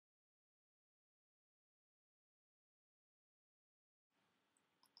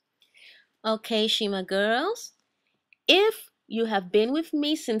Okay, Shima girls, if you have been with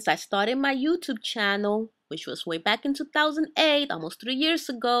me since I started my YouTube channel, which was way back in 2008, almost 3 years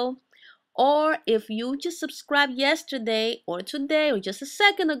ago, or if you just subscribed yesterday or today or just a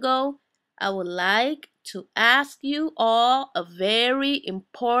second ago, I would like to ask you all a very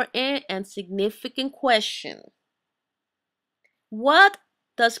important and significant question. What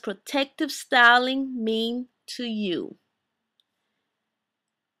does protective styling mean to you?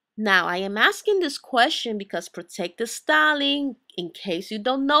 Now, I am asking this question because protective styling, in case you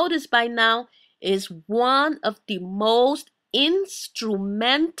don't notice by now, is one of the most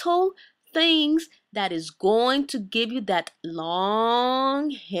instrumental things that is going to give you that long,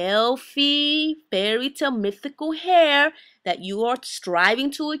 healthy, fairy tale, mythical hair that you are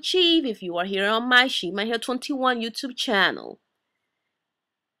striving to achieve if you are here on my Shima Hair 21 YouTube channel.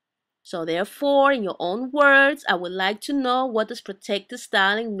 So therefore, in your own words, I would like to know, what does protective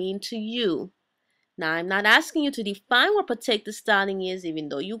styling mean to you? Now, I'm not asking you to define what protective styling is, even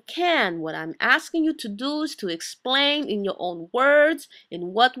though you can. What I'm asking you to do is to explain in your own words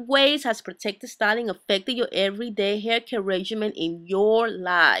in what ways has protective styling affected your everyday hair care regimen in your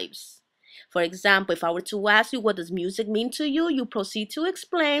lives. For example, if I were to ask you, what does music mean to you, you proceed to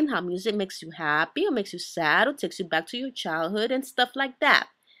explain how music makes you happy or makes you sad or takes you back to your childhood and stuff like that.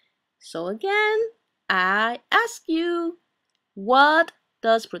 So again, I ask you, what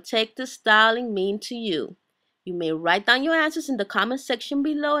does protective styling mean to you? You may write down your answers in the comment section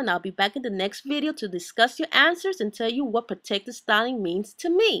below, and I'll be back in the next video to discuss your answers and tell you what protective styling means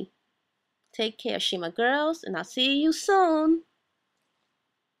to me. Take care, Shima girls, and I'll see you soon.